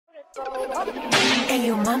And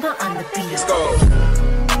your mama on the beat. Let's go.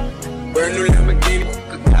 Brand new Lamborghini,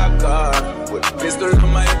 a cop car with a pistol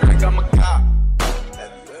on my hip like I'm a cop.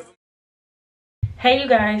 Hey you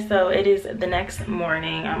guys, so it is the next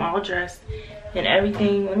morning. I'm all dressed and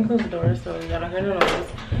everything. Let me close the door so y'all don't hear the noise.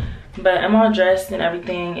 But I'm all dressed and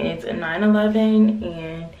everything. It's 9/11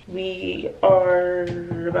 and we are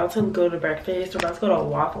about to go to breakfast. We're about to go to a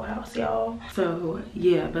Waffle House, y'all. So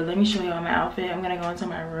yeah, but let me show y'all my outfit. I'm gonna go into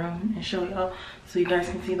my room and show y'all so you guys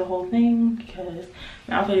can see the whole thing because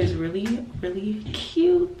my outfit is really, really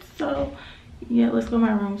cute. So yeah, let's go to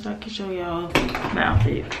my room so I can show y'all my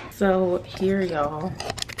outfit. So here, y'all,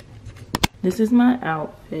 this is my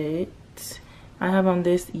outfit. I have on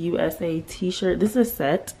this USA t-shirt. This is a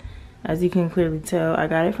set. As you can clearly tell, I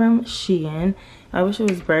got it from Shein. I wish it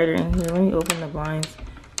was brighter in here. Let me open the blinds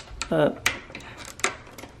up.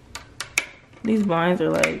 These blinds are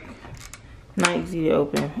like not easy to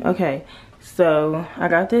open. Okay, so I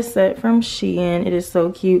got this set from Shein. It is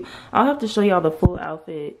so cute. I'll have to show y'all the full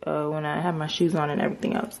outfit when I have my shoes on and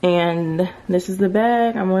everything else. And this is the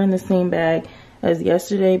bag. I'm wearing the same bag as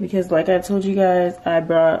yesterday because like I told you guys, I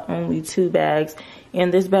brought only 2 bags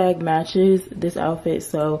and this bag matches this outfit,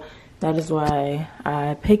 so that is why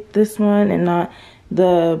I picked this one and not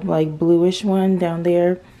the like bluish one down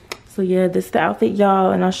there. So yeah, this is the outfit, y'all,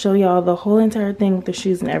 and I'll show y'all the whole entire thing with the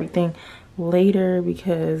shoes and everything later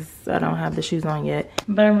because I don't have the shoes on yet.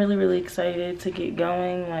 But I'm really, really excited to get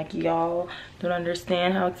going. Like, y'all don't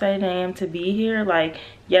understand how excited I am to be here. Like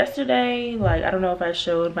yesterday, like I don't know if I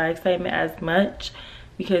showed my excitement as much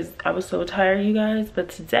because I was so tired, you guys, but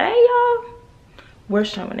today, y'all, we're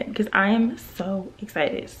showing it because I am so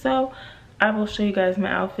excited. So I will show you guys my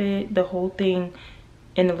outfit, the whole thing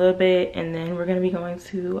in a little bit, and then we're gonna be going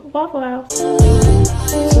to Waffle House.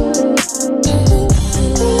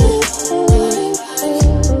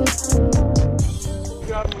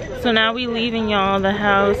 So now we leaving, y'all, the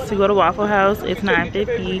house to go to Waffle House. It's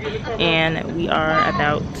 9:50 and we are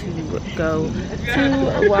about to go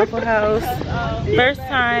to Waffle House. First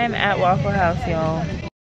time at Waffle House, y'all.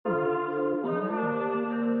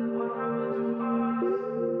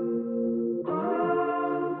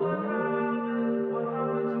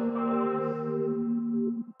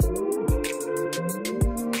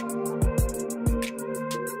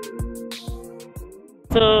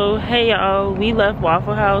 So hey y'all, we left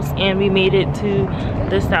Waffle House and we made it to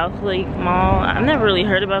the Southlake mall. I've never really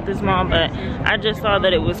heard about this mall, but I just saw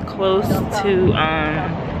that it was close to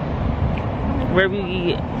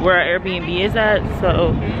where our Airbnb is at.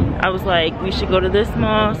 So I was like, we should go to this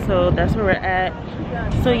mall. So that's where we're at.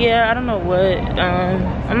 So yeah, I don't know what,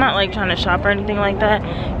 I'm not like trying to shop or anything like that.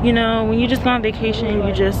 You know, when you just go on vacation,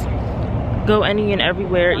 you just go any and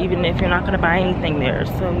everywhere, even if you're not gonna buy anything there.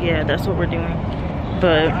 So yeah, that's what we're doing.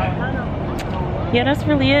 But yeah, that's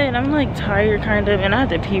really it. I'm like tired kind of, and I have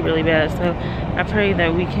to pee really bad, so I pray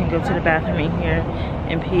that we can go to the bathroom in here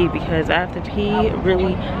and pee because I have to pee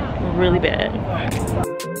really, really bad.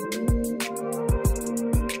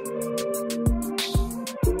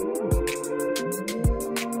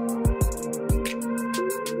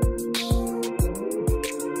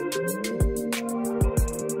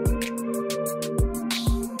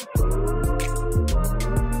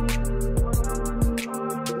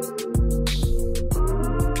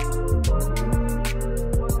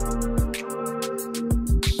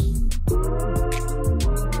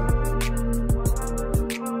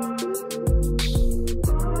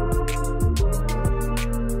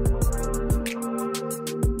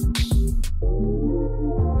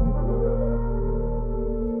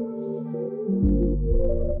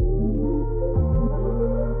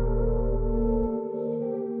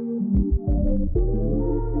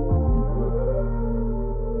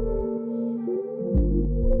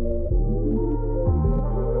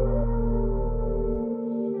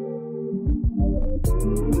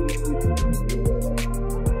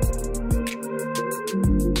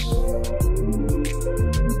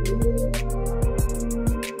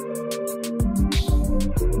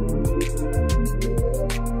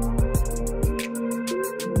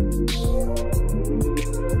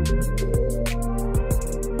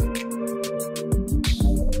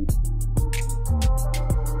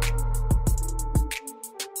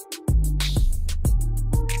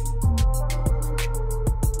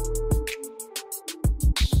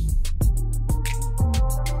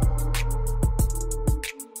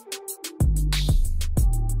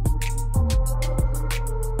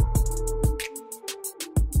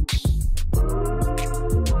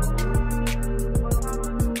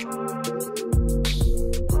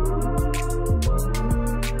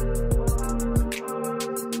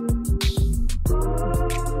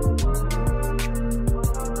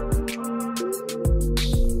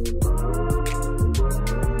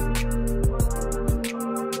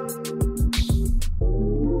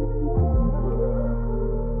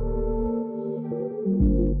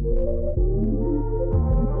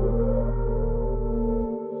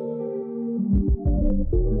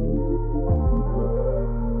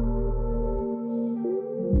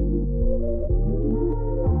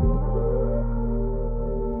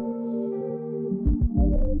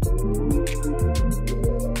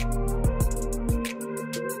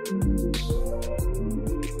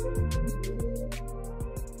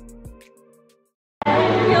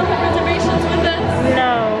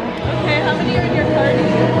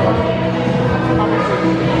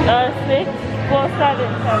 7.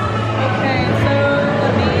 Okay, so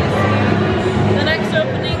let me see. The next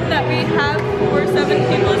opening that we have for 7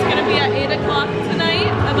 people is going to be at 8 o'clock tonight.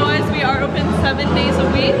 Otherwise, we are open 7 days a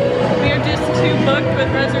week. We are just too booked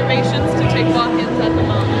with reservations to take walk-ins at the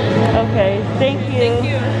moment. Okay, thank you. Thank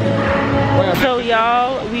you. So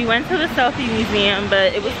y'all, we went to the selfie museum,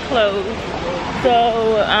 but it was closed.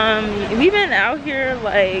 So we've been out here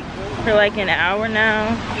like for like an hour now,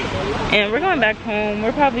 and we're going back home.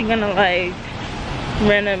 We're probably gonna like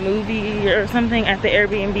rent a movie or something at the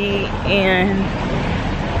Airbnb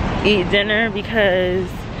and eat dinner, because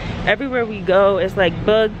everywhere we go is like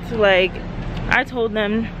booked. Like, I told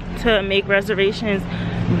them to make reservations,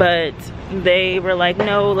 but they were like,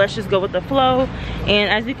 no, let's just go with the flow. And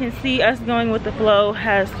as you can see, us going with the flow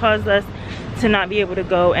has caused us to not be able to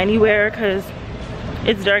go anywhere because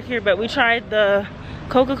it's dark here. But we tried the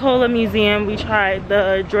Coca-Cola Museum, we tried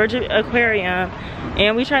the Georgia Aquarium,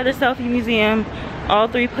 and we tried the Selfie Museum. All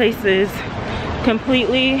 3 places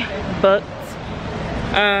completely booked.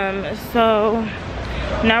 So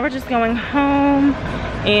now we're just going home,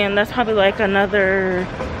 and that's probably like another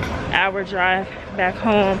hour drive back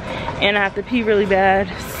home, and I have to pee really bad.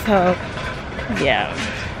 So yeah,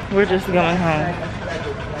 we're just going home,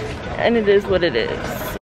 and it is what it is.